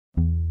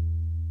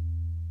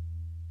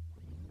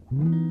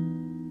Another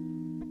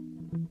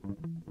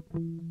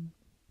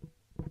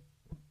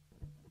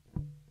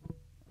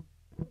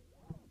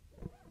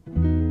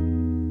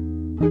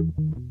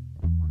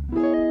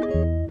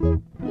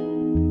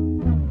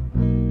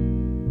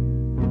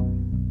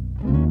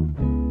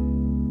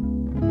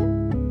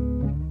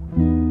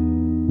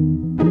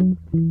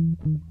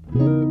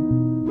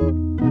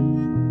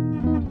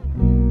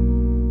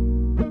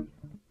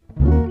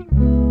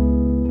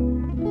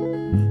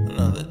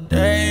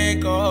day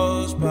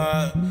goes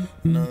by,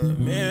 another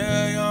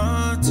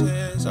million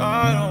tears.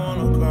 I don't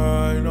wanna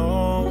cry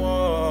no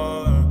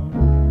more.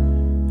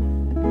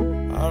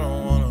 I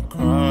don't wanna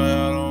cry,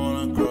 I don't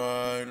wanna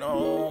cry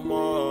no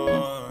more.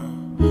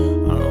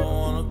 I don't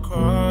wanna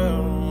cry, I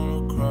don't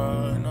wanna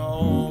cry no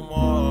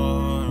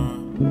more.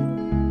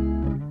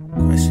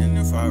 Question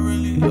if I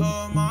really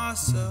love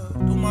myself.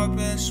 Do my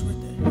best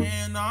with the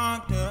hand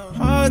I'm dealt.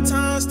 Hard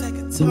times take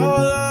a toll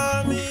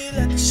on me.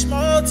 Let the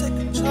smoke take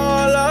control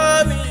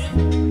of me.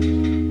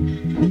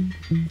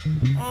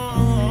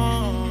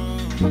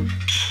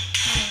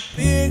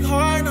 Big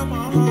heart, now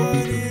my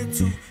heart in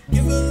two.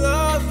 Give it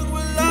love, look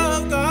what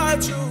love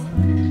got you.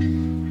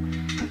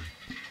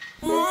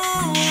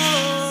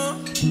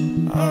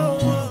 I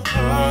don't wanna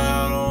cry,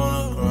 I don't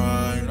wanna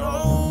cry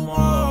no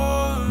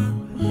more.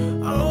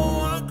 I don't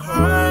wanna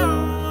cry, I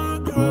don't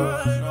wanna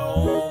cry no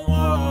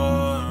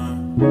more.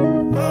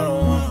 I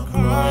don't wanna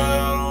cry, I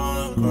don't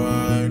wanna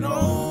cry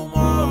no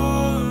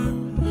more.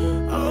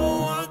 I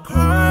don't wanna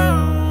cry, I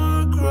don't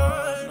wanna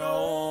cry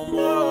no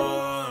more.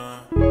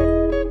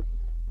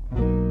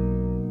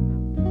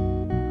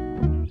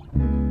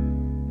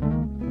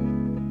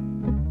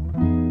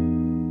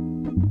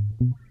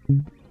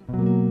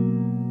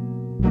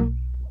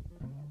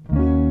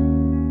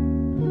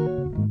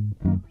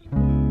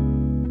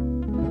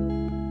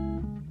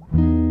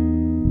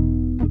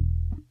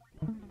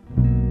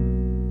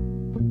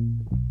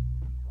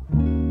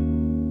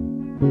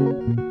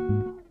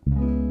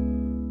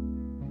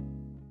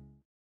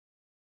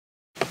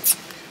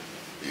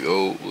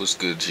 Yo, what's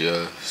good,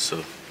 y'all?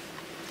 So,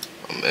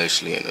 I'm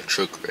actually in a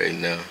truck right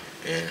now,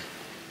 and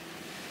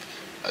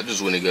I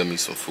just went and got me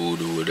some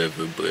food or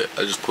whatever, but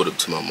I just put up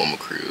to my mama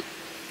crib.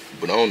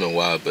 But I don't know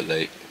why, but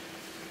like,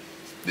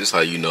 this how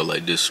you know,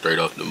 like, this straight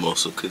off the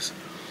muscle, cause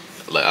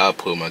like, I'll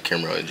pull my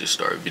camera out and just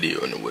start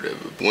videoing or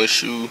whatever.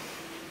 Once you,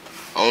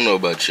 I don't know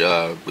about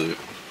y'all, but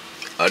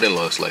I done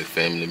lost like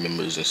family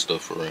members and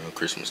stuff around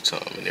Christmas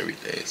time and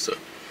everything, so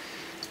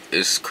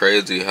it's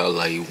crazy how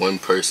like one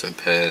person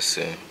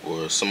passing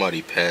or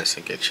somebody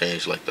passing can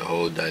change like the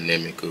whole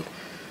dynamic of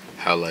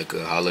how like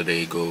a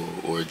holiday go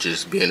or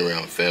just being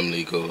around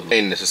family go. It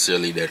ain't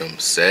necessarily that I'm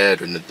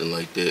sad or nothing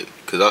like that,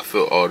 because I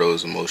felt all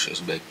those emotions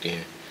back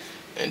then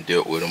and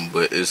dealt with them,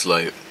 but it's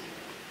like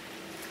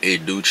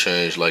it do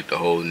change like the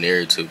whole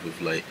narrative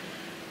of like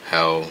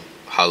how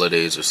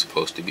holidays are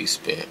supposed to be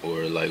spent.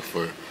 Or like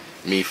for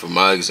me, for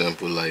my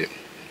example, like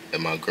at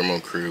my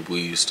grandma's crib,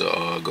 we used to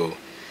all go,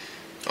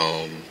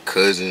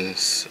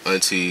 cousins,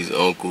 aunties,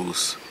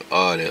 uncles,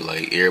 all that,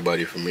 like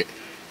everybody from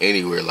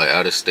anywhere, like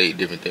out of state,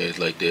 different things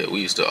like that.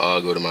 We used to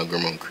all go to my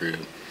grandma's crib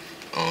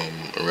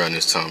around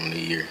this time of the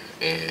year,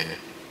 and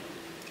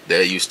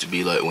that used to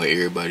be like when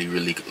everybody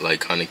really like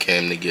kind of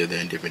came together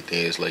and different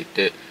things like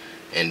that.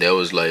 And that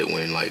was like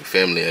when like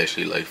family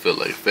actually like felt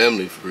like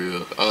family for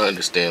real. I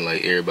understand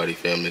like everybody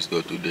families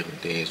go through different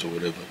things or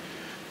whatever,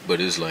 but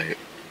it's like,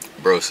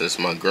 bro, since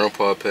my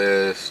grandpa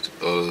passed,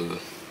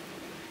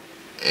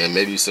 and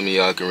maybe some of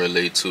y'all can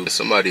relate to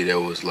somebody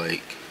that was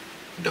like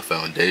the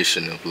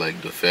foundation of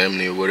like the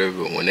family or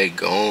whatever, when they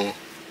gone,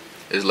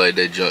 it's like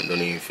that junk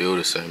don't even feel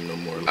the same no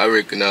more. I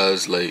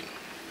recognize like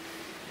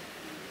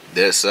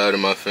that side of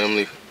my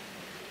family,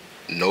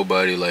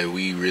 nobody, like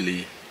we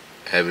really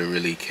haven't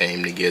really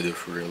came together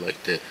for real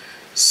like that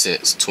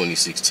since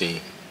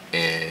 2016,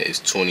 and it's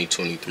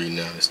 2023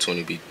 now. It's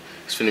gonna be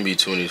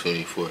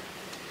 2024.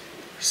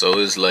 So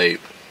it's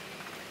like,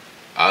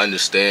 I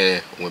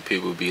understand when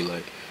people be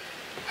like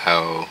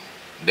how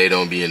they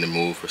don't be in the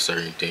mood for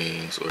certain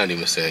things, or not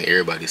even saying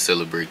everybody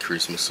celebrate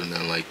Christmas or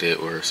nothing like that,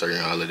 or certain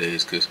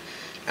holidays, because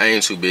I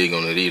ain't too big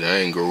on it either. I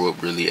ain't grow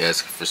up really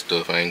asking for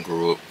stuff. I ain't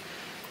grow up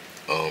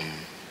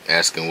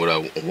asking what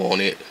I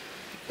wanted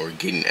or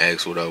getting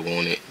asked what I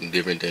wanted and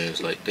different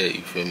things like that,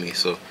 you feel me?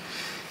 So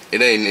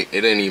it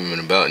ain't even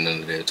about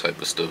none of that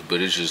type of stuff,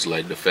 but it's just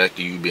like the fact of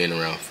you being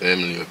around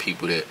family or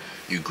people that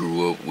you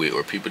grew up with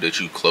or people that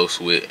you close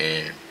with,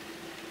 and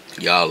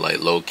y'all like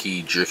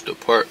low-key drift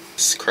apart.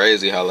 It's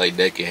crazy how like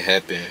that can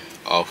happen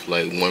off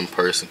like one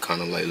person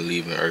kind of like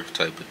leaving Earth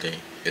type of thing.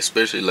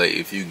 Especially like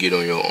if you get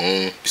on your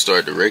own, you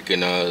start to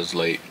recognize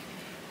like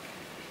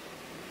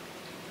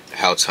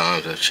how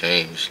times have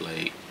changed.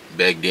 Like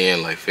back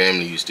then, like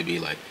family used to be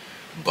like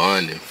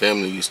bonding.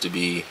 Family used to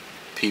be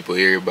people,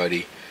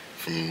 everybody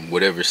from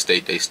whatever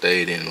state they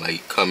stayed in,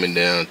 like coming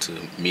down to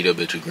meet up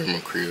at your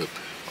grandma's crib.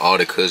 All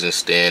the cousins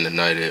staying the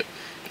night at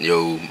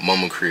your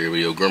mama crib or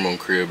your grandma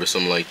crib or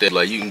something like that.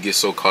 Like you can get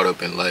so caught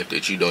up in life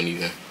that you don't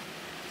even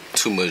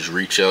too much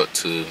reach out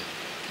to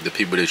the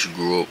people that you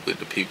grew up with,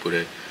 the people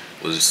that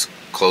was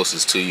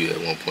closest to you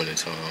at one point in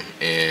time.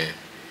 And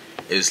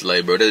it's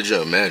like, bro, that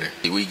doesn't matter.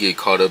 We get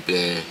caught up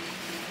in,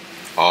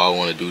 oh, I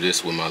want to do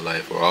this with my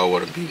life, or oh, I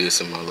want to do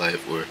this in my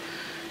life, or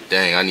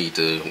dang, I need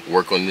to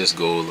work on this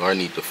goal, or I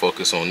need to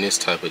focus on this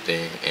type of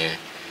thing, and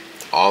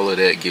all of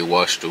that get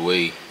washed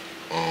away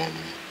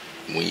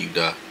when you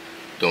die.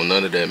 Don't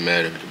none of that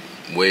matter.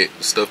 The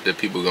stuff that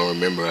people gonna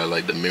remember are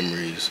like the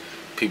memories.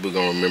 People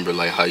gonna remember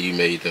like how you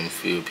made them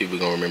feel. People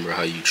gonna remember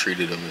how you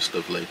treated them and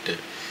stuff like that.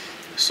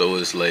 So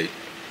it's like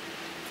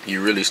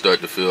you really start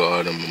to feel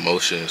all them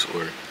emotions,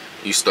 or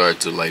you start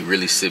to like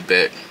really sit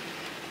back.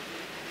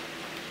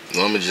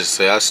 Well, I'm gonna just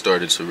say I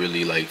started to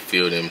really like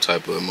feel them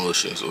type of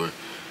emotions, or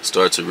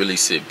start to really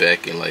sit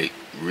back and like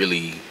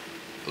really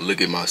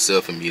look at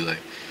myself and be like,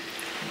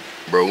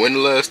 bro, when the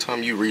last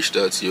time you reached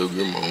out to your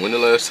grandma? When the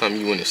last time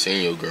you went and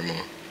seen your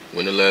grandma?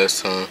 When the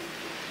last time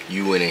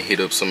you went and hit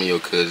up some of your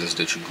cousins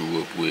that you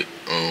grew up with?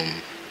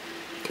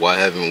 Why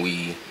haven't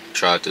we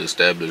tried to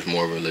establish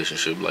more of a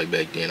relationship like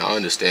back then? I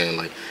understand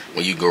like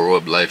when you grow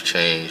up, life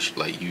change,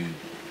 like you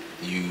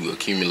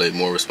accumulate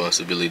more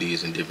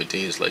responsibilities and different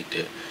things like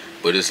that.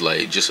 But it's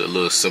like just a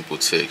little simple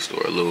text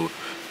or a little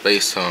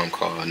FaceTime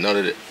call. None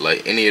of that,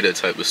 like any of that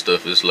type of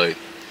stuff. It's like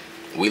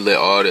we let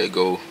all that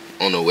go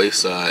on the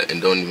wayside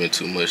and don't even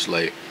too much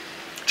like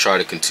try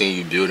to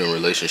continue building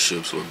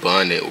relationships or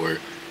bonding or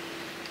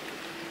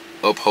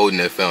upholding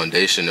that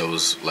foundation that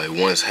was like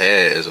once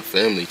had as a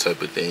family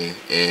type of thing.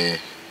 And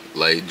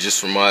like just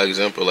from my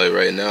example, like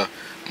right now,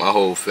 my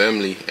whole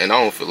family, and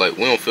I don't feel like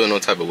we don't feel no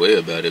type of way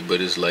about it,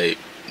 but it's like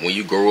when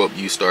you grow up,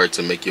 you start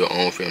to make your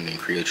own family and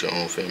create your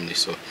own family.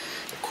 So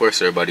of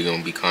course everybody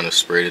gonna be kind of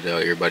spread it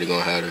out. Everybody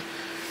gonna have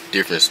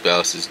different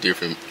spouses,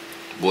 different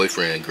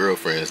boyfriend,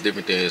 girlfriends,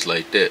 different things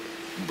like that.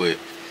 But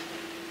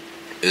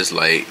it's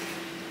like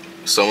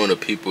some of the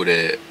people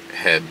that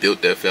have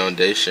built that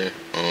foundation,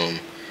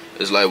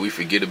 it's like we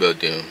forget about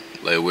them.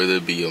 Like whether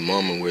it be your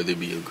mama, whether it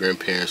be your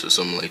grandparents or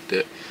something like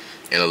that.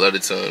 And a lot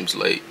of times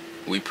like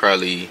we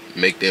probably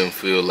make them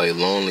feel like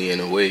lonely in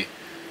a way,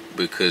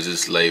 because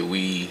it's like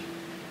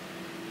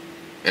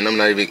and I'm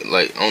not even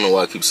like, I don't know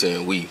why I keep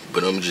saying we,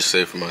 but I'm just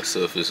saying for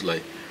myself, it's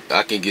like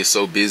I can get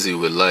so busy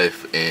with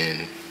life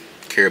and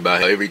care about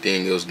how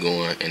everything else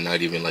going and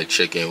not even like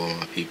check in with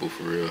my people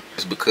for real.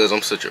 It's because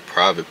I'm such a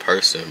private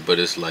person, but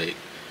it's like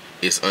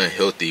it's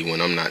unhealthy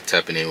when I'm not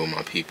tapping in with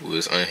my people.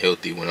 It's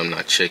unhealthy when I'm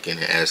not checking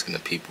and asking the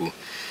people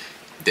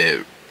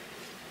that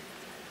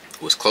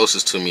was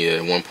closest to me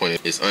at one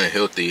point. It's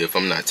unhealthy if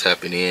I'm not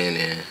tapping in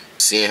and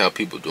seeing how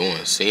people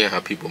doing, seeing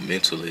how people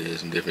mental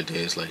is and different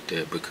things like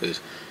that,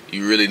 because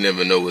you really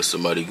never know what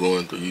somebody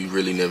going through. You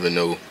really never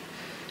know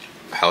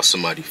how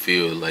somebody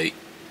feel. Like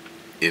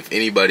if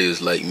anybody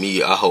is like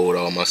me, I hold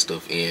all my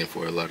stuff in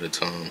for a lot of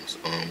times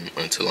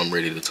until I'm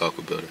ready to talk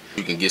about it.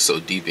 You can get so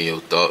deep in your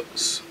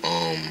thoughts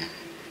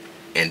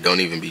and don't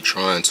even be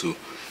trying to,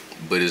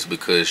 but it's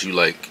because you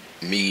like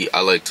me,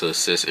 I like to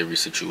assess every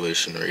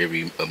situation or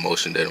every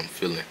emotion that I'm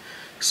feeling.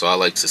 So I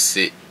like to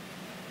sit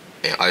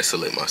and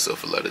isolate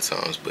myself a lot of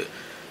times, but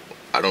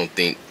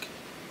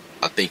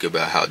I think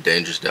about how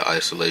dangerous that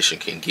isolation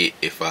can get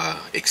if I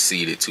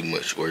exceed it too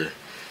much or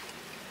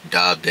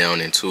dive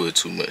down into it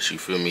too much. You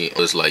feel me?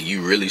 It's like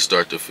you really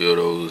start to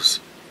feel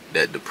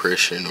that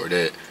depression or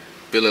that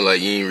feeling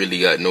like you ain't really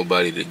got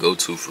nobody to go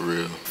to for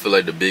real. I feel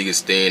like the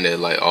biggest thing that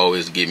like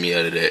always get me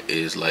out of that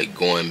is like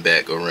going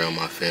back around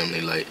my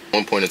family. Like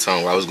one point in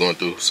time where I was going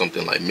through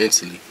something like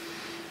mentally,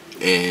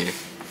 and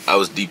I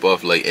was deep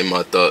off like in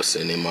my thoughts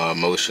and in my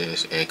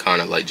emotions and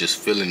kind of like just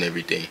feeling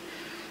everything.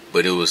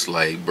 But it was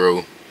like,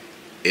 bro,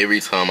 every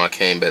time I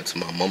came back to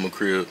my mama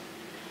crib,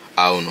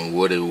 I don't know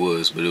what it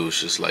was, but it was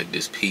just like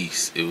this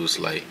peace. It was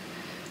like,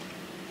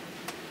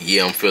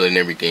 yeah, I'm feeling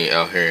everything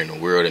out here in the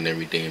world and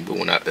everything,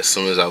 but as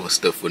soon as I was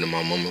step foot in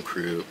my mama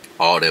crib,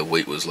 all that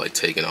weight was like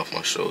taken off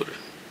my shoulder.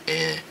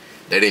 And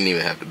they didn't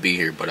even have to be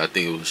here, but I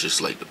think it was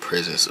just like the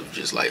presence of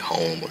just like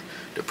home or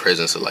the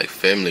presence of like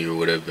family or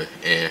whatever.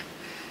 And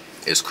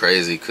it's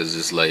crazy because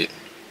it's like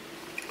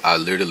I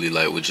literally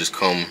like would just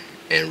come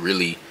and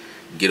really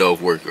get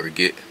off work or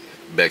get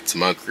back to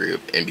my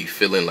crib and be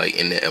feeling like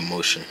in that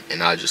emotion,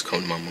 and I just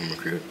come to my mama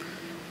crib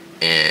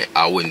and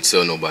I wouldn't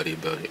tell nobody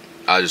about it.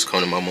 I just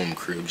come to my mama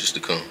crib just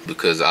to come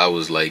because I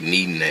was like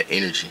needing that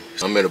energy.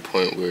 So I'm at a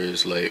point where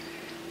it's like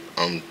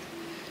I'm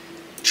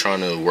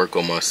trying to work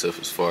on myself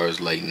as far as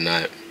like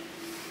not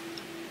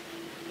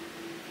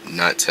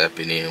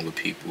tapping in with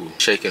people,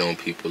 checking on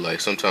people.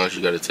 Like sometimes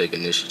you got to take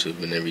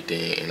initiative and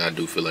everything, and I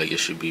do feel like it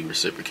should be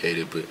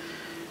reciprocated, but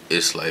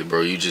it's like,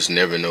 bro, you just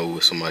never know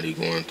what somebody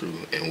going through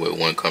and what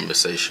one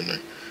conversation or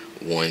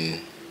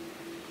one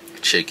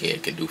check-in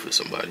can do for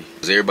somebody.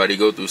 Because everybody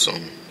go through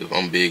something. If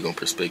I'm big on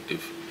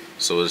perspective,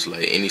 so it's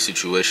like any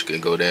situation can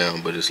go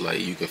down, but it's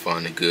like you can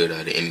find the good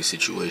out of any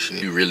situation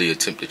if you really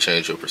attempt to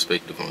change your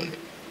perspective on it.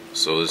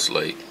 So it's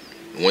like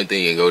one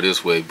thing can go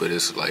this way, but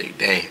it's like,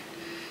 dang,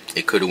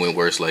 it could have went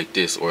worse like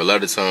this. Or a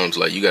lot of times,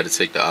 like, you got to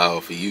take the eye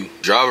off of you.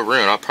 Drive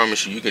around. I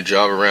promise you, you can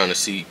drive around and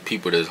see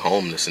people that's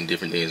homeless and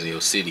different things in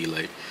your city.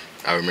 Like,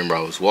 I remember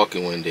I was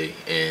walking one day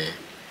and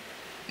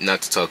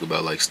not to talk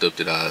about like stuff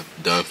that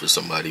I've done for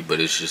somebody, but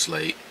it's just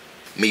like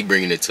me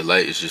bringing it to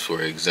light. It's just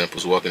for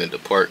examples, walking at the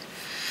park,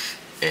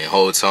 and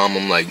whole time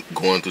I'm like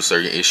going through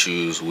certain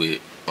issues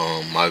with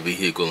my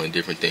vehicle and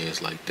different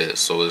things like that.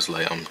 So it's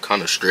like I'm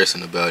kind of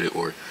stressing about it,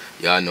 or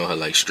y'all know how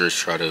like stress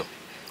try to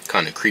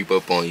kind of creep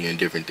up on you and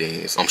different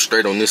things. I'm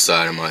straight on this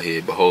side of my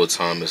head, but whole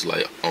time it's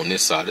like on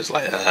this side it's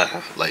like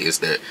like it's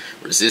that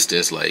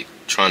resistance, like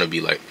trying to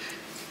be like,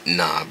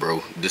 nah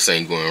bro, this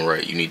ain't going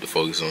right, you need to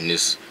focus on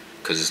this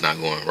because it's not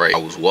going right. I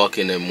was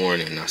walking that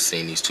morning and I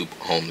seen these two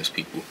homeless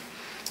people,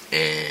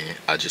 and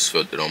I just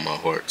felt it on my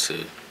heart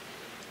to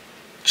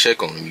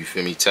check on them, you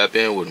feel me, tap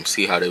in with them,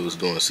 see how they was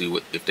doing, see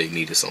what if they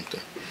needed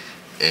something.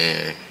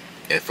 And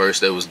at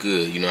first that was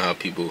good. You know how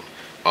people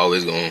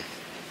always gonna,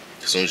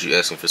 as soon as you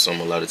ask them for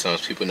something, a lot of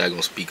times people not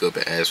gonna speak up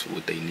and ask for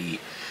what they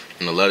need.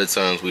 And a lot of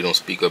times we don't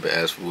speak up and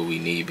ask for what we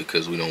need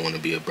because we don't want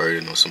to be a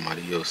burden on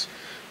somebody else.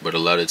 But a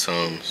lot of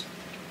times,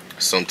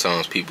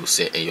 sometimes people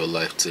sent in your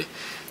life to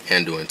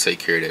handle and take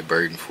care of that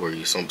burden for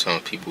you.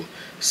 Sometimes people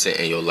sent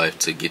in your life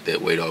to get that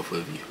weight off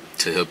of you,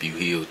 to help you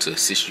heal, to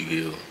assist you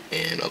heal.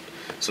 And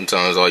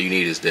sometimes all you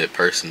need is that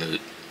person to,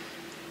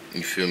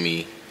 you feel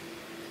me,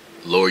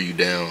 lower you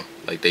down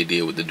like they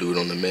did with the dude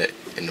on the mat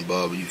in the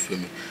barber, you feel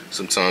me.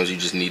 Sometimes you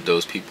just need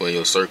those people in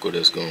your circle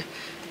that's gonna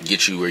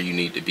get you where you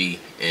need to be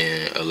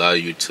and allow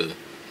you to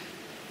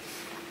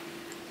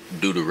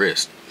do the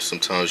rest.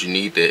 Sometimes you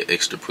need that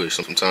extra push.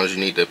 Sometimes you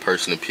need that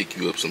person to pick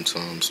you up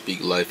sometimes,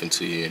 speak life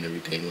into you and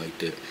everything like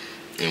that.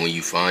 And when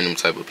you find them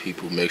type of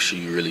people, make sure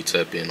you really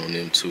tap in on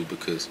them too,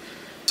 because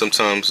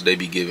sometimes they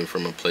be giving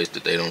from a place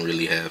that they don't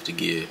really have to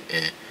give.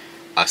 And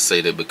I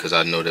say that because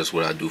I know that's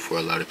what I do for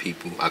a lot of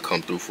people. I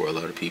come through for a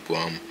lot of people.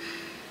 I'm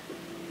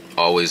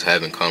always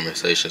having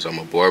conversations. I'm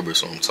a barber,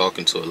 so I'm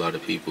talking to a lot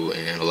of people,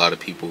 and a lot of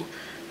people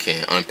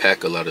can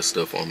unpack a lot of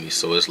stuff on me.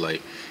 So it's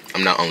like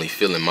I'm not only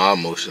feeling my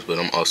emotions, but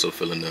I'm also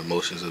feeling the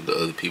emotions of the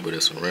other people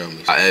that's around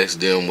me. I asked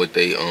them what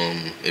they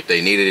if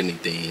they needed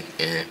anything,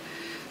 and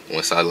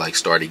once I like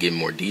started getting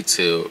more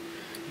detailed,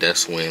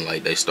 that's when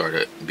like they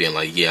started being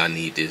like, yeah, I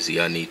need this,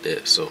 yeah, I need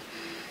that. So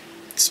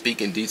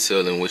speak in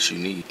detail in what you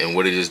need and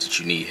what it is that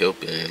you need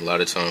help in. And a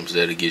lot of times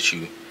that'll get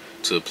you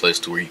to a place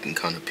to where you can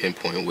kind of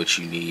pinpoint what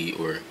you need,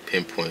 or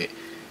pinpoint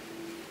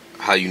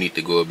how you need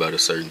to go about a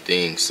certain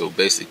thing. So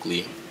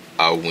basically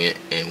I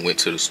went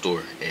to the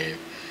store and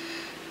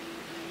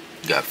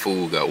got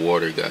food, got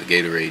water, got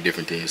Gatorade,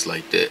 different things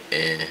like that.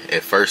 And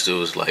at first it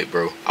was like,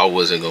 bro, I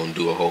wasn't gonna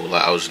do a whole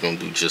lot. I was just gonna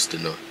do just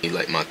enough.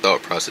 Like my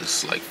thought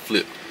process like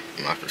flipped,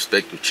 my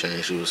perspective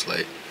changed. It was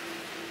like,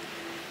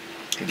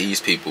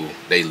 these people,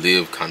 they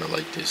live kind of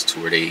like this,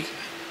 to where they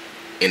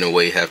in a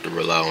way have to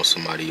rely on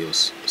somebody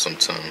else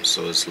sometimes.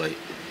 So it's like,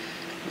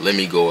 let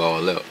me go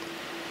all out.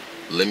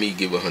 Let me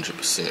give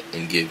 100%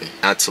 in giving.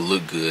 Not to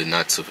look good,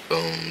 not to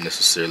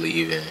necessarily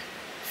even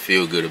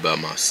feel good about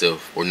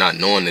myself, or not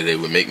knowing that it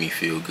would make me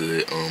feel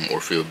good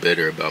or feel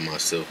better about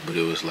myself. But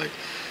it was like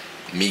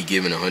me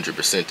giving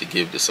 100% to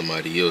give to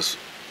somebody else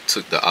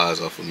took the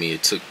eyes off of me.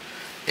 It took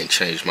and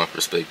changed my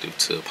perspective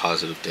to a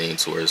positive thing,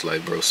 to where it's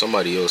like, bro,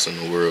 somebody else in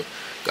the world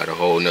got a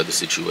whole nother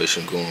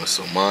situation going.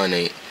 So mine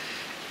ain't,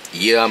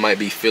 yeah, I might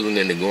be feeling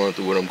it and going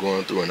through what I'm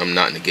going through, and I'm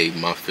not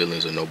negating my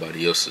feelings or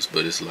nobody else's,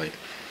 but it's like,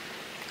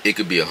 it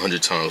could be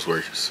 100 times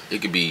worse.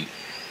 It could be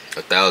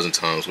 1,000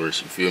 times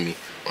worse, you feel me?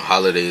 When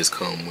holidays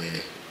come, when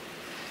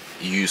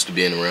you used to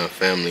being around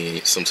family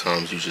and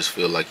sometimes you just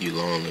feel like you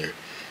lonely or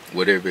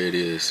whatever it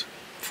is,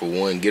 for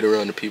one, get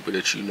around the people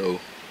that you know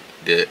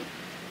that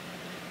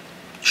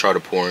try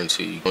to pour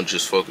into you. Don't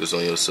just focus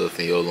on yourself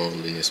and your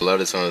loneliness. A lot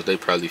of times they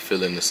probably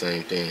feeling the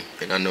same thing.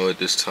 And I know at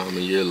this time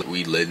of year,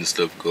 we letting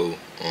stuff go.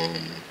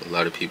 A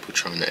lot of people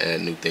trying to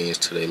add new things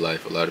to their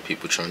life. A lot of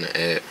people trying to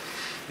add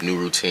new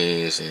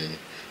routines and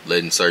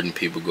letting certain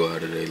people go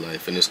out of their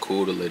life. And it's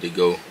cool to let it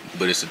go.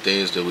 But it's the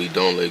things that we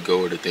don't let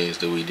go, or the things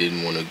that we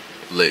didn't want to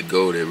let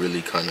go, that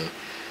really kind of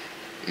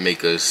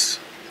make us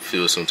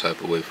feel some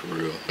type of way for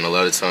real. And a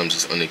lot of times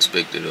it's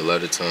unexpected. A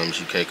lot of times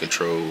you can't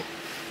control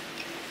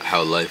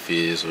how life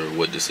is or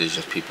what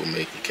decisions people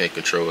make. You can't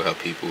control how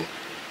people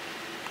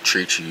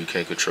treat you. You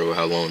can't control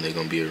how long they're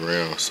gonna be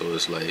around. So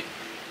it's like,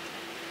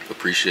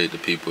 appreciate the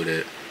people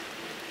that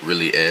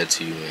really add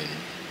to you and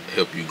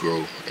help you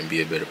grow and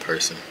be a better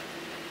person.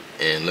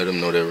 And let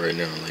them know that right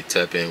now. Like,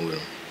 tap in with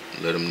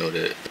them. Let them know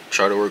that.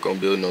 Try to work on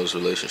building those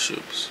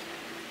relationships.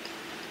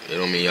 It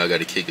don't mean y'all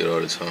gotta kick it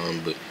all the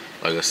time, but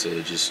like I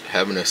said, just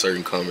having that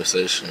certain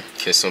conversation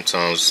can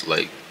sometimes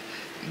like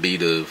be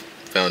the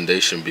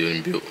foundation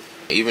being built.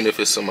 Even if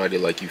it's somebody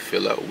like you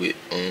feel out with,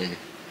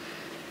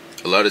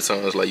 a lot of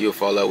times like you'll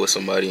fall out with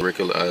somebody and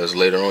realize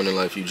later on in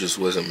life you just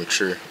wasn't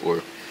mature,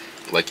 or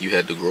like you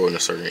had to grow in a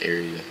certain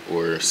area,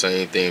 or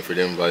same thing for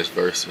them, vice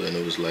versa. And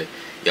it was like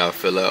y'all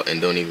fell out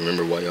and don't even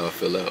remember why y'all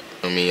fell out.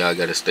 I mean, y'all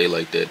gotta stay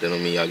like that. That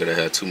don't mean y'all gotta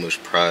have too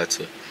much pride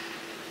to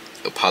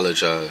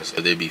apologize,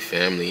 whether it be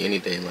family,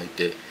 anything like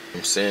that.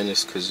 I'm saying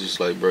this because it's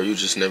like, bro, you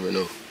just never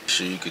know.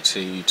 Sure, you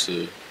continue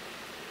to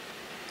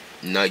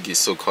not get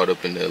so caught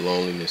up in that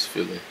loneliness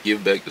feeling.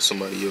 Give back to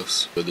somebody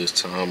else, whether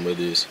it's time,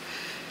 whether it's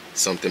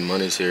something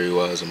monetary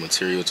wise, a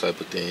material type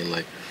of thing,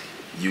 like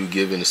you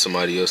giving to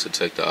somebody else to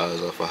take the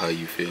eyes off of how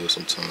you feel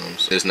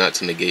sometimes. It's not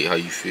to negate how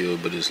you feel,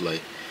 but it's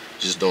like,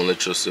 just don't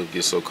let yourself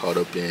get so caught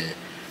up in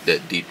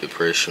that deep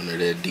depression or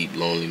that deep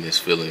loneliness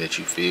feeling that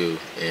you feel,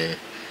 and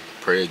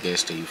pray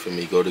against it. You feel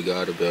me? Go to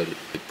God about it.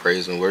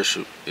 Praise and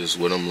worship is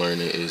what I'm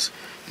learning is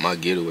my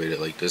getaway.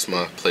 That like that's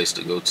my place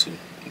to go to.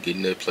 Get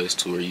in that place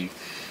to where you,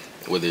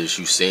 whether it's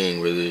you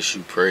sing, whether it's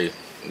you pray,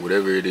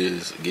 whatever it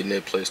is, get in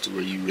that place to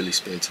where you really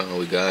spend time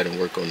with God and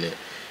work on that,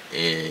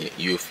 and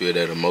you'll feel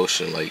that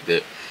emotion, like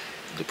that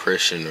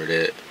depression or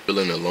that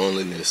feeling of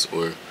loneliness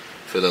or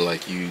feeling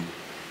like you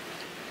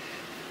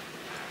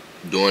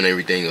doing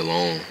everything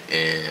alone.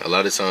 And a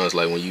lot of times,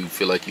 like when you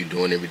feel like you're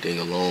doing everything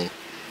alone,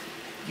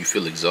 you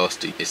feel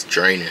exhausted. It's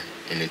draining,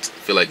 and it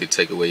feel like it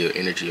take away your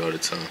energy all the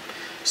time.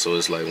 So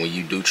it's like when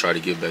you do try to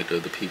give back to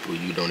other people,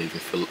 you don't even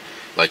feel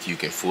like you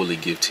can fully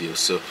give to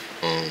yourself.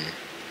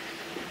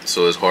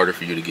 So it's harder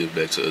for you to give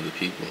back to other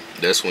people.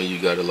 That's when you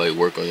gotta like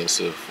work on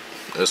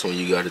yourself. That's when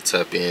you gotta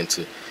tap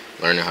into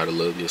learning how to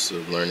love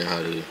yourself, learning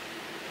how to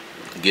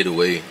get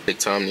away, take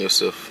time to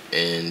yourself,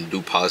 and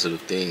do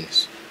positive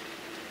things.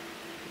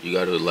 You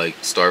gotta like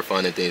start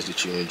finding things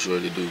that you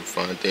enjoy to do.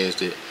 Find things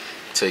that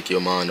take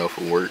your mind off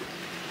of work.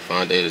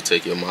 Find things that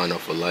take your mind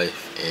off of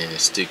life and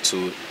stick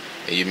to it.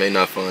 And you may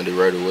not find it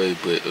right away,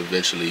 but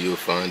eventually you'll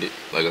find it.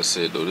 Like I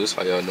said though, this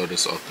how y'all know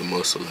this off the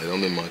muscle. Like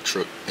I'm in my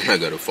truck and I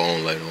got a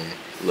phone light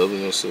on.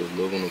 Loving yourself,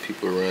 loving the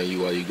people around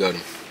you while you got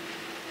them.